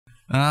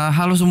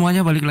Halo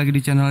semuanya, balik lagi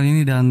di channel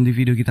ini, dan di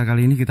video kita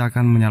kali ini kita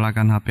akan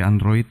menyalakan HP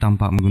Android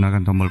tanpa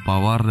menggunakan tombol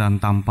power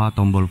dan tanpa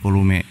tombol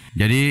volume.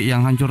 Jadi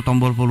yang hancur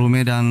tombol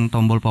volume dan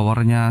tombol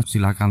powernya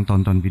silahkan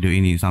tonton video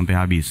ini sampai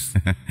habis.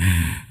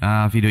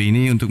 Video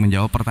ini untuk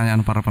menjawab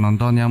pertanyaan para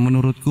penonton yang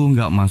menurutku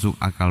nggak masuk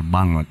akal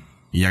banget,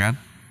 iya kan?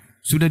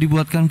 Sudah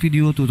dibuatkan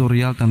video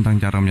tutorial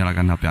tentang cara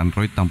menyalakan HP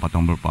Android tanpa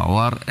tombol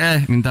power.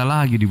 Minta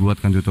lagi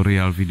dibuatkan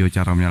tutorial video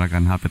cara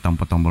menyalakan HP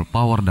tanpa tombol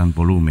power dan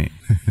volume.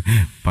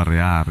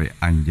 Pare-are,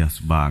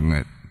 anjas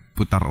banget.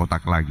 Putar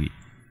otak lagi.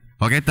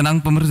 Oke,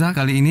 tenang pemirsa,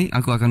 kali ini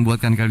aku akan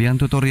buatkan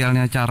kalian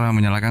tutorialnya cara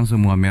menyalakan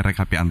semua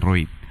merek HP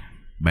Android.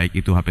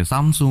 Baik itu HP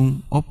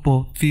Samsung,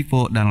 Oppo,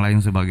 Vivo, dan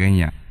lain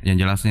sebagainya.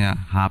 Yang jelasnya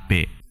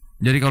HP.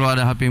 Jadi kalau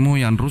ada HPmu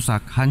yang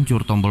rusak,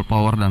 hancur tombol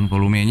power dan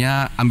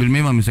volumenya, ambil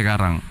memang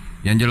sekarang.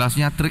 Yang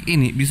jelasnya trik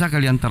ini bisa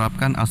kalian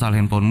terapkan asal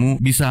handphonemu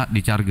bisa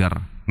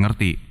di-charger,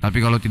 ngerti? Tapi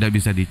kalau tidak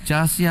bisa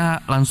dicas ya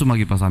langsung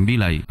lagi pasang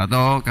bilai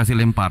atau kasih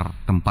lempar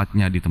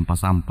tempatnya di tempat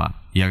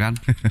sampah, ya kan?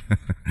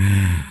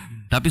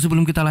 Tapi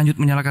sebelum kita lanjut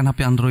menyalakan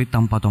HP Android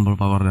tanpa tombol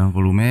power dan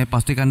volume,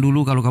 pastikan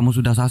dulu kalau kamu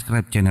sudah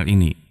subscribe channel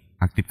ini.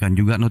 Aktifkan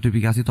juga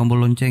notifikasi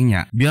tombol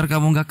loncengnya biar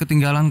kamu nggak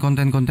ketinggalan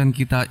konten-konten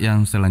kita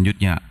yang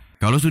selanjutnya.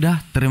 Kalau sudah,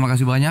 terima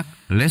kasih banyak.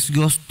 Let's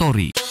go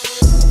story.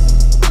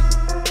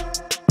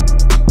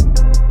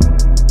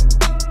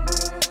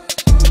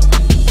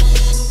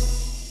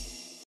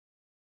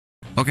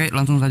 Oke,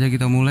 langsung saja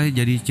kita mulai.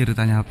 Jadi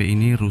ceritanya HP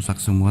ini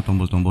rusak semua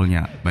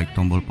tombol-tombolnya, baik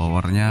tombol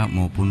powernya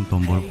maupun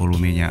tombol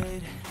volumenya.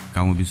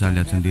 Kamu bisa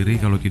lihat sendiri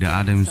kalau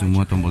tidak ada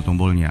semua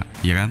tombol-tombolnya,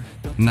 ya kan?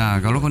 Nah,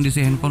 kalau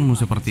kondisi handphonemu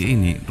seperti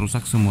ini,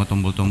 rusak semua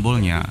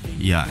tombol-tombolnya,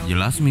 ya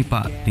jelas nih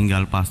pak,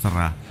 tinggal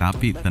pasrah.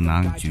 Tapi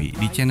tenang cuy,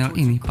 di channel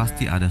ini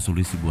pasti ada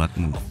solusi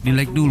buatmu. Di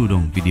like dulu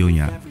dong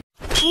videonya.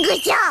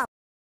 Good job.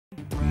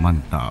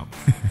 Mantap.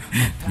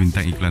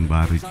 Bintang iklan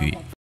baru cuy.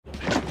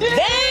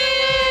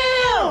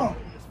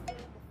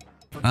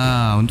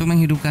 Untuk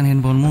menghidupkan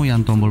handphonemu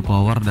yang tombol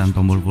power dan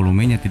tombol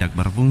volumenya tidak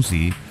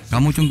berfungsi,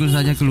 kamu cungkil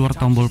saja keluar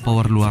tombol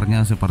power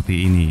luarnya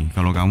seperti ini.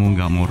 Kalau kamu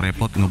nggak mau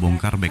repot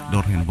ngebongkar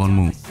backdoor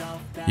handphonemu.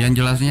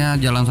 Yang jelasnya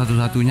jalan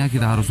satu-satunya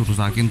kita harus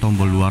rusakin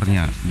tombol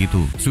luarnya,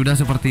 gitu. Sudah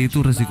seperti itu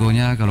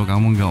resikonya kalau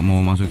kamu nggak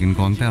mau masukin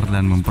konter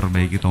dan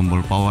memperbaiki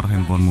tombol power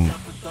handphonemu.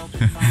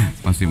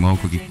 Masih mau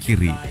ke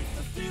kiri.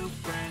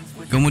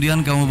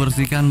 Kemudian kamu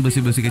bersihkan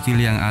besi-besi kecil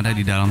yang ada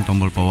di dalam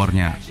tombol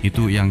powernya.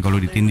 Itu yang kalau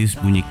ditindis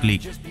bunyi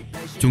klik.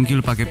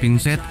 Cungkil pakai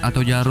pinset atau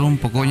jarum,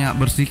 pokoknya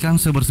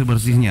bersihkan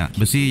sebersih-bersihnya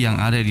besi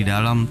yang ada di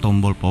dalam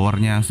tombol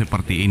powernya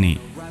seperti ini.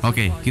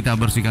 Oke, kita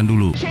bersihkan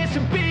dulu.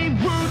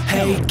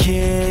 Hey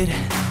kid,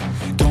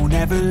 don't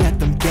ever let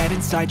them get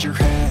inside your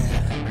head.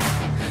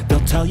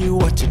 They'll tell you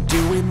what to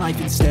do in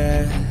life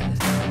instead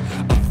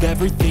of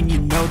everything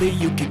you know that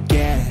you could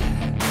get.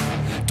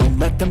 Don't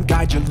let them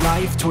guide your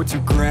life towards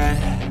regret.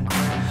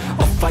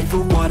 I'll fight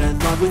for what I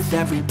love with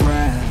every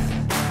breath.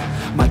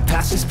 My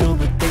past is filled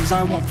with things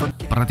I won't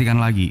forget.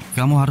 Perhatikan lagi,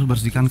 kamu harus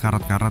bersihkan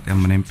karat-karat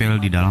yang menempel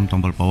di dalam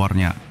tombol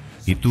powernya.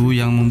 Itu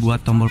yang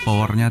membuat tombol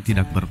powernya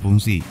tidak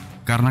berfungsi.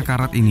 Karena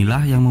karat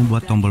inilah yang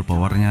membuat tombol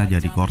powernya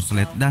jadi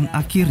korslet dan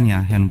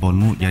akhirnya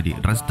handphonemu jadi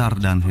restart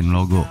dan hang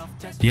logo.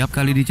 Tiap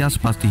kali dicas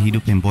pasti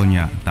hidup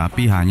handphonenya,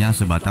 tapi hanya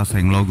sebatas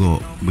hang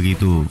logo.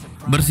 Begitu.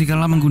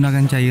 Bersihkanlah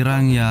menggunakan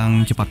cairan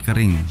yang cepat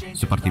kering,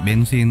 seperti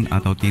bensin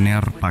atau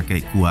thinner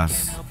pakai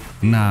kuas.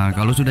 Nah,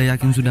 kalau sudah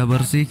yakin sudah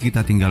bersih,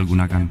 kita tinggal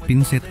gunakan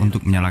pinset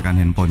untuk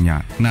menyalakan handphonenya.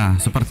 Nah,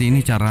 seperti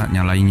ini cara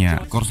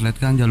nyalainya.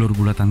 Korsletkan jalur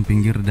bulatan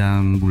pinggir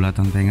dan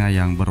bulatan tengah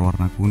yang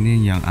berwarna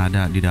kuning yang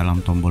ada di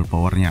dalam tombol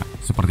powernya.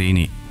 Seperti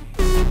ini.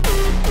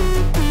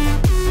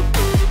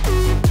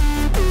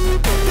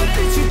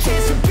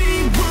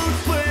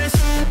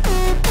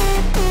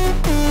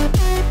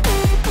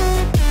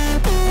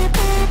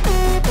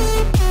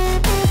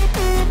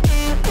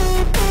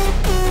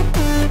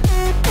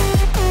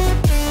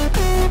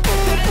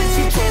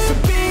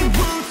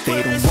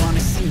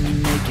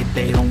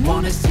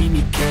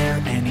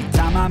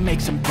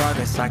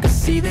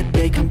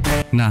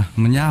 Nah,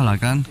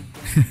 menyalakan.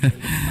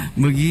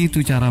 Begitu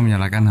cara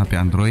menyalakan HP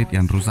Android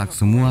yang rusak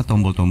semua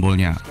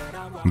tombol-tombolnya.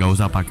 Nggak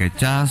usah pakai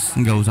cas,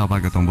 nggak usah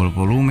pakai tombol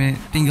volume,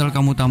 tinggal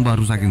kamu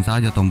tambah rusakin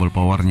saja tombol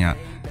powernya.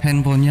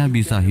 Handphonenya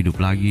bisa hidup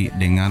lagi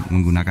dengan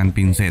menggunakan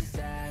pinset.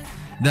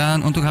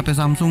 Dan untuk HP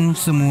Samsung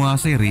semua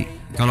seri,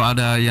 kalau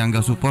ada yang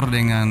nggak support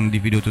dengan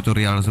di video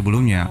tutorial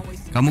sebelumnya,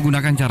 kamu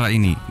gunakan cara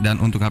ini. Dan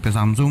untuk HP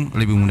Samsung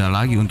lebih mudah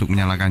lagi untuk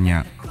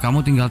menyalakannya.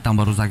 Kamu tinggal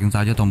tambah rusakin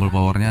saja tombol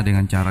powernya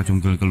dengan cara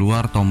cungkil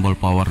keluar tombol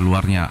power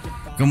luarnya.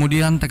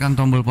 Kemudian tekan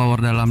tombol power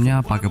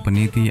dalamnya pakai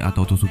peniti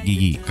atau tusuk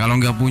gigi. Kalau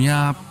nggak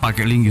punya,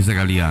 pakai linggis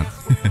sekalian.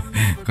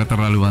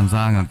 Keterlaluan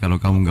sangat kalau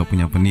kamu nggak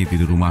punya peniti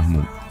di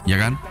rumahmu, ya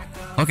kan?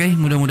 Oke,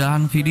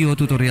 mudah-mudahan video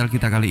tutorial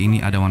kita kali ini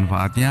ada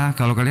manfaatnya.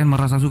 Kalau kalian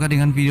merasa suka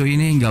dengan video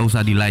ini, nggak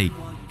usah di like,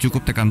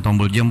 cukup tekan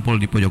tombol jempol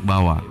di pojok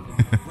bawah.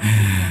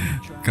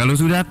 Kalau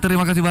sudah,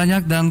 terima kasih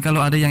banyak. Dan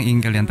kalau ada yang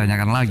ingin kalian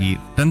tanyakan lagi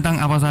tentang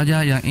apa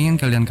saja yang ingin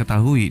kalian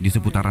ketahui di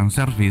seputaran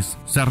servis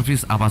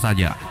apa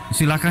saja,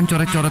 silahkan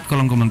coret-coret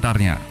kolom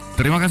komentarnya.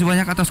 Terima kasih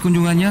banyak atas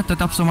kunjungannya.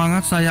 Tetap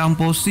semangat, saya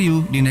Ampo. See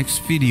you di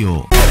next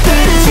video.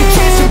 There's a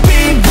chance of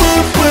being